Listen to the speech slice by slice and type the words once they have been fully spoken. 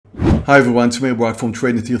Hi everyone, it's Meir Barak from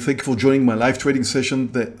Trading here. Thank you for joining my live trading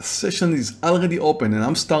session. The session is already open and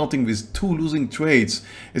I'm starting with two losing trades.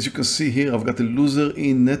 As you can see here, I've got a loser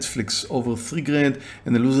in Netflix over 3 grand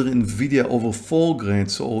and a loser in NVDA over 4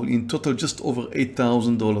 grand. So in total, just over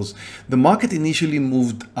 $8,000. The market initially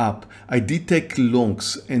moved up. I did take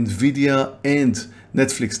longs, NVIDIA and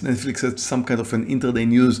Netflix. Netflix had some kind of an intraday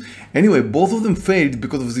news. Anyway, both of them failed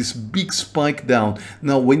because of this big spike down.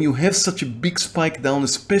 Now, when you have such a big spike down,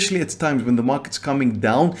 especially at times when the market's coming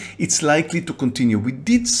down, it's likely to continue. We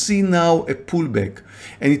did see now a pullback,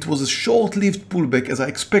 and it was a short-lived pullback as I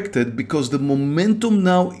expected because the momentum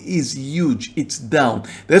now is huge. It's down.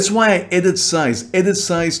 That's why I added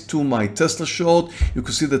size to my Tesla short. You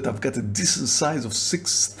can see that I've got a decent size of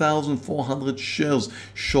 6,400 shares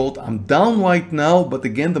short. I'm down right now, but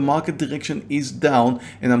again, the market direction is down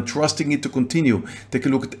and I'm trusting it to continue. Take a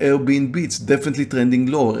look at Airbnb. It's definitely trending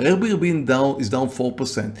lower. Airbnb is down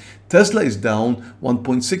 4%. Tesla is down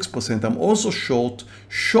 1.6%. I'm also short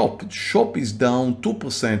Shop. Shop is down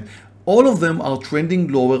 2%. All of them are trending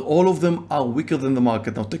lower. All of them are weaker than the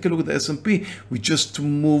market. Now take a look at the S&P. We just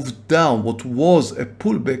moved down. What was a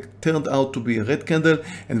pullback turned out to be a red candle,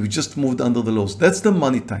 and we just moved under the lows. That's the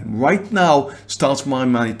money time. Right now starts my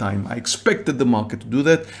money time. I expected the market to do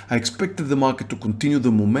that. I expected the market to continue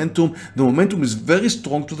the momentum. The momentum is very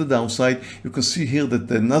strong to the downside. You can see here that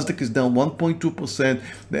the Nasdaq is down 1.2%.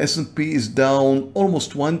 The S&P is down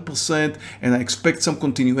almost 1%, and I expect some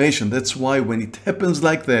continuation. That's why when it happens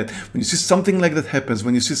like that, when you see something like that happens,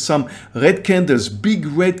 when you see some red candles, big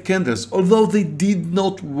red candles, although they did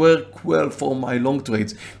not work well for my long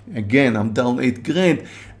trades, again, I'm down 8 grand,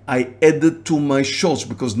 I added to my shorts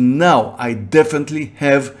because now I definitely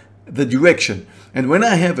have the direction. And when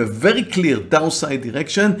I have a very clear downside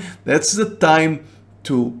direction, that's the time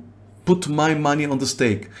to put my money on the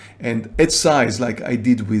stake and add size like I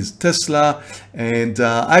did with Tesla. And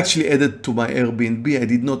I actually added to my Airbnb. I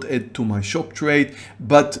did not add to my shop trade,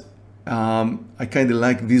 but I kind of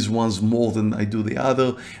like these ones more than I do the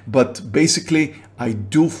other. But basically, I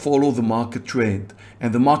do follow the market trend,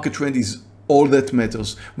 and the market trend is all that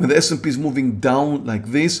matters. When the S&P is moving down like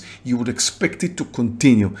this, you would expect it to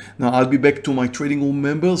continue. Now, I'll be back to my trading room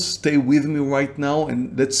members. Stay with me right now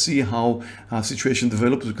and let's see how situation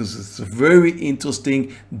develops, because it's a very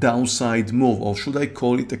interesting downside move, or should I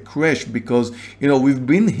call it a crash, because you know we've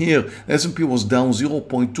been here. The S&P was down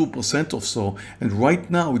 0.2% or so, and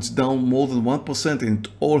right now it's down more than 1%, and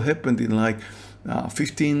it all happened in like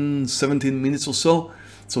 15-17 minutes or so.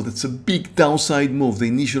 So that's a big downside move. The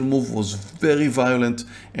initial move was very violent,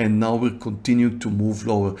 and now we're continuing to move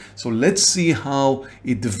lower. So let's see how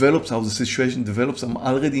it develops, how the situation develops. I'm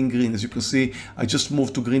already in green. As you can see, I just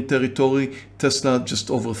moved to green territory. Tesla just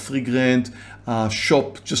over 3 grand.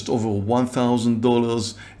 Shop just over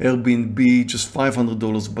 $1,000. Airbnb just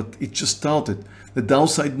 $500, but it just started. The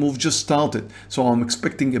downside move just started. So I'm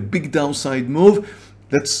expecting a big downside move.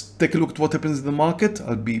 Let's take a look at what happens in the market.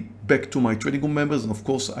 I'll be back to my trading room members. And of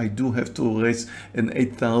course, I do have to raise an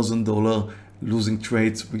 $8,000 losing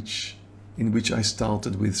trades, in which I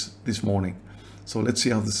started with this morning. So let's see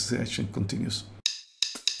how the session continues.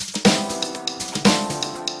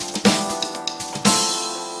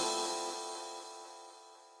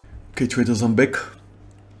 Okay, traders, I'm back.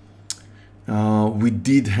 We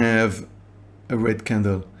did have a red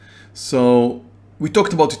candle. So we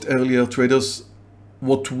talked about it earlier, traders.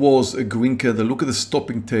 What was a green candle? Look at the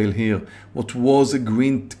stopping tail here. What was a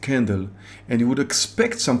green candle? And you would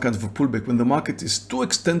expect some kind of a pullback. When the market is too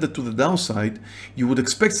extended to the downside, you would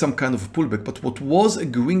expect some kind of a pullback. But what was a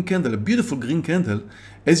green candle, a beautiful green candle,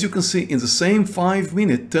 as you can see in the same 5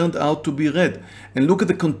 minutes, turned out to be red. And look at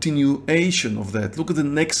the continuation of that. Look at the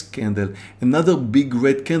next candle, another big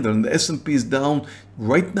red candle. And the S&P is down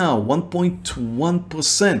right now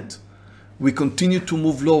 1.1%. We continue to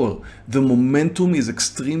move lower. The momentum is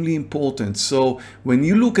extremely important. So when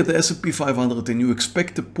you look at the S&P 500 and you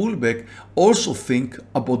expect a pullback, also think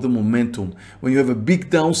about the momentum. When you have a big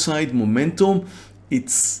downside momentum,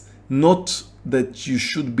 it's not that you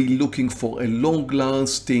should be looking for a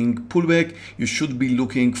long-lasting pullback. You should be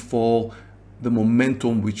looking for the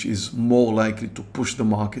momentum, which is more likely to push the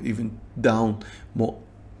market even down, more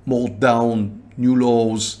down, new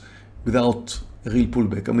lows, without a real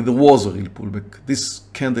pullback. I mean, there was a real pullback. This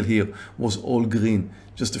candle here was all green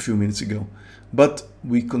just a few minutes ago, but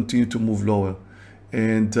we continue to move lower,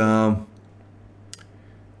 and I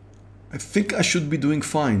think I should be doing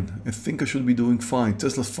fine.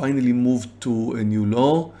 Tesla finally moved to a new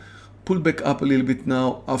low, pulled back up a little bit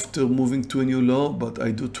now after moving to a new low, but I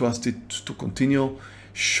do trust it to continue.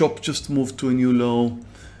 Shop just moved to a new low.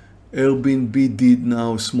 Airbnb did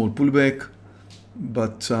now a small pullback,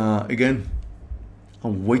 but again,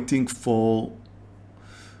 I'm waiting for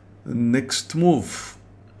the next move.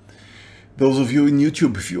 Those of you in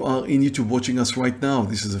YouTube, if you are in YouTube watching us right now,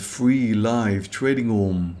 this is a free live trading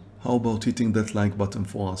room. How about hitting that like button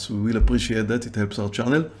for us? We will appreciate that. It helps our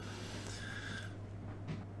channel.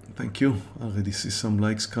 Thank you. I already see some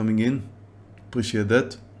likes coming in. Appreciate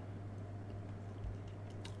that.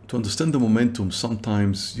 To understand the momentum,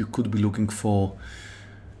 sometimes you could be looking for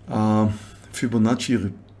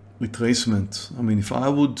Fibonacci retracement. I mean, if I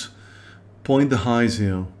would point the highs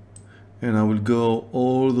here, and I will go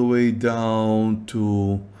all the way down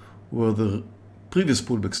to where the previous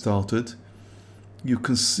pullback started, you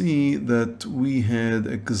can see that we had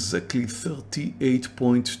exactly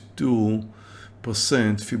 38.2%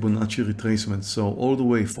 Fibonacci retracement. So all the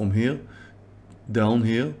way from here, down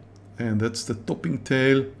here, and that's the topping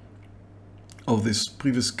tail of this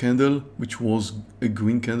previous candle, which was a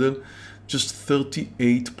green candle, just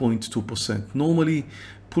 38.2%. Normally,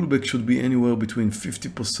 pullback should be anywhere between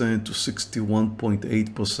 50% to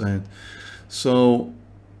 61.8%. So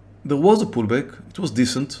there was a pullback. It was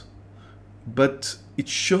decent, but it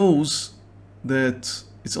shows that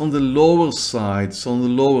it's on the lower side, it's on the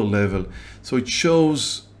lower level. So it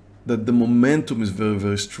shows that the momentum is very,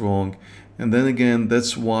 very strong. And then again,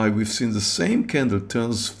 that's why we've seen the same candle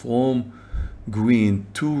turns from green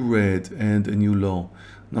to red and a new low.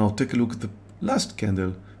 Now take a look at the last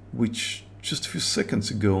candle, which just a few seconds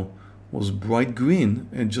ago was bright green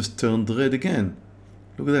and just turned red again.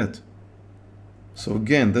 Look at that. So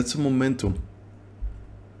again, that's a momentum.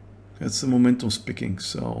 That's the momentum speaking.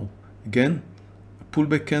 So again, a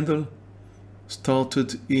pullback candle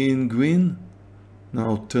started in green,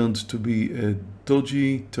 now turned to be a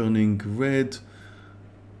doji, turning red,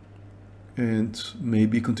 and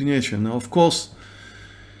maybe continuation. Now, of course,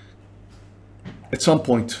 at some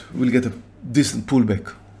point we'll get a decent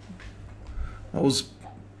pullback. I was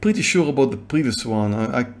pretty sure about the previous one.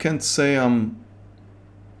 I can't say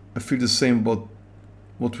I feel the same about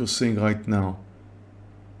what we're seeing right now.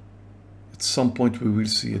 At some point we will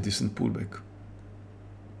see a decent pullback.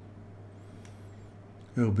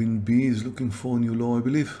 ABNB is looking for a new low, I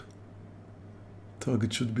believe.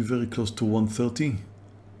 Target should be very close to 130.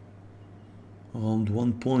 Around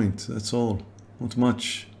 1 point, that's all. Not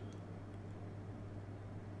much.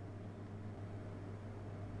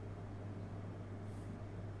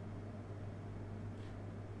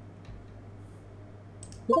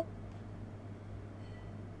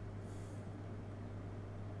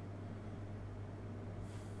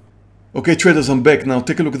 Okay, traders, I'm back. Now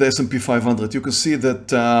take a look at the S&P 500. You can see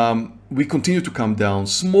that we continue to come down.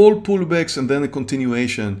 Small pullbacks and then a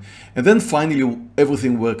continuation. And then finally,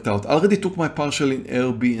 everything worked out. I already took my partial in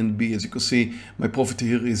Airbnb. As you can see, my profit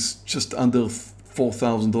here is just under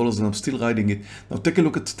 $4,000 and I'm still riding it. Now take a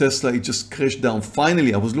look at Tesla. It just crashed down.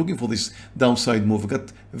 Finally, I was looking for this downside move. I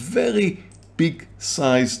got very big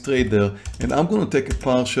size trade there. And I'm going to take a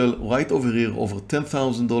partial right over here, over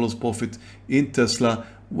 $10,000 profit in Tesla.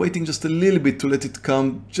 Waiting just a little bit to let it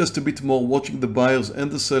come just a bit more, watching the buyers and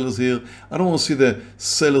the sellers here. I don't want to see the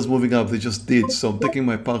sellers moving up, they just did. So I'm taking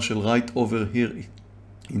my partial right over here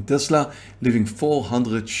in Tesla, leaving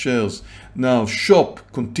 400 shares. Now shop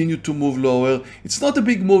continued to move lower. It's not a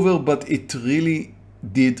big mover, but it really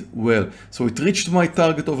did well. So it reached my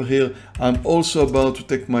target over here. I'm also about to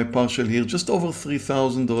take my partial here, just over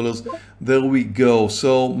 $3,000. There we go.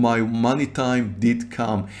 So my money time did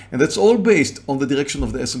come, and that's all based on the direction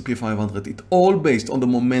of the S&P 500. It's all based on the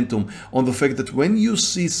momentum, on the fact that when you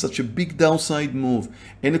see such a big downside move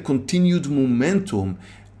and a continued momentum,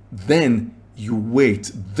 then you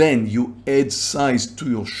wait, then you add size to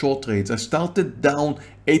your short trades. I started down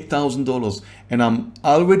 $8,000 and I'm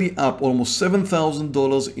already up almost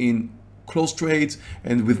 $7,000 in close trades,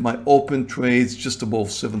 and with my open trades just above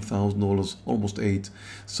 $7,000, almost 8.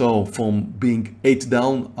 So from being 8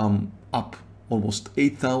 down, I'm up almost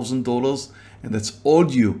 $8,000, and that's all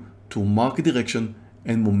due to market direction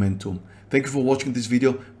and momentum. Thank you for watching this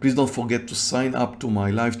video. Please don't forget to sign up to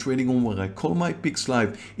my live trading room where I call my picks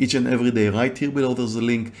live each and every day. Right here below there's a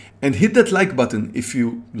link, and hit that like button if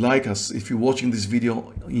you like us, if you're watching this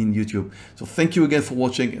video in YouTube. So thank you again for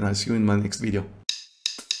watching, and I'll see you in my next video.